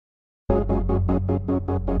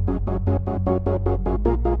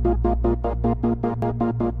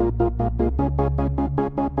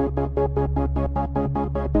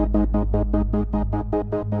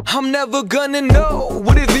I'm never gonna know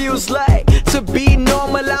what it feels like to be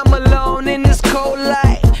normal. I'm alone in this cold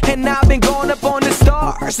light, and I've been going up on the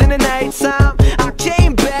stars in the nighttime. I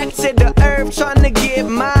came back to the earth trying to get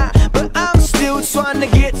mine, but I'm still trying to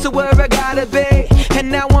get to where I gotta be.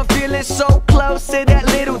 And now I'm feeling so close to that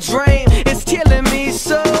little dream. It's killing me,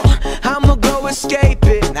 so I'ma go escape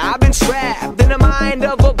it. I've been trapped in the mind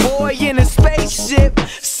of a boy in a spaceship,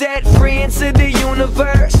 set free into the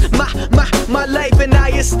universe. My life and I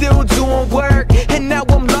is still doing work, and now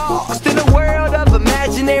I'm lost in a world of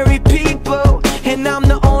imaginary people, and I'm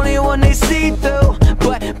the only one they see through.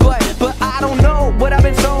 But I don't know what I've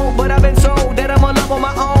been told, but I've been told that I'm alone on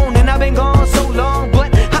my own, and I've been gone so long,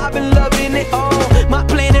 but I've been loving it all. My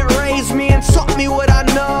planet raised me and taught me what I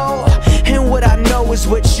know, and what I know is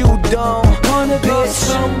what you don't. Wanna go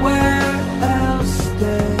somewhere else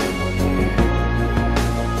then.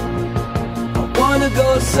 I wanna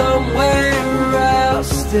go somewhere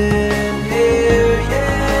else than here,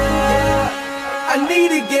 yeah. I need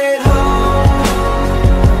to get home,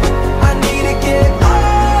 I need to get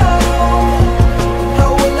home.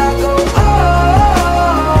 How will I go on?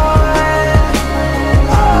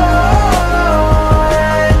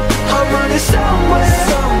 I'm running somewhere,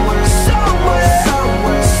 somewhere, somewhere,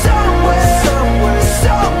 somewhere, somewhere, somewhere,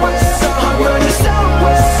 somewhere, somewhere. I'm running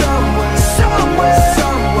somewhere, somewhere, somewhere,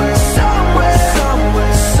 somewhere, somewhere,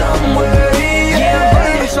 somewhere, somewhere,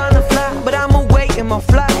 yeah. I'm trying to fly, but I'm awaiting my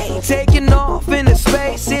flight, taking off into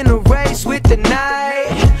space in a race with the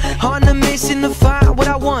night, on a mission to find what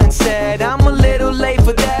I once had. I'm a little late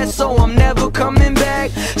for that, so I'm never coming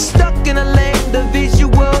back. Stuck in a land of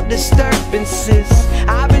visual disturbances.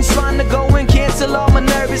 I've been trying to go and cancel all my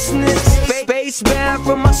nervousness. Space bound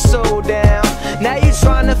from my soul down. Now you're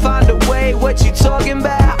trying to find a way, what you talking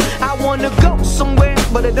about? I wanna go somewhere,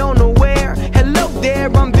 but I don't know where. Hello there,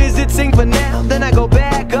 I'm visiting for now, then I go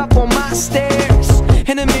back up on my stairs.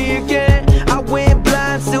 And then me again, I went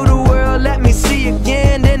blind to the world, let me see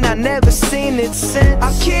again, and I never seen it since.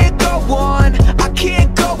 I can't go on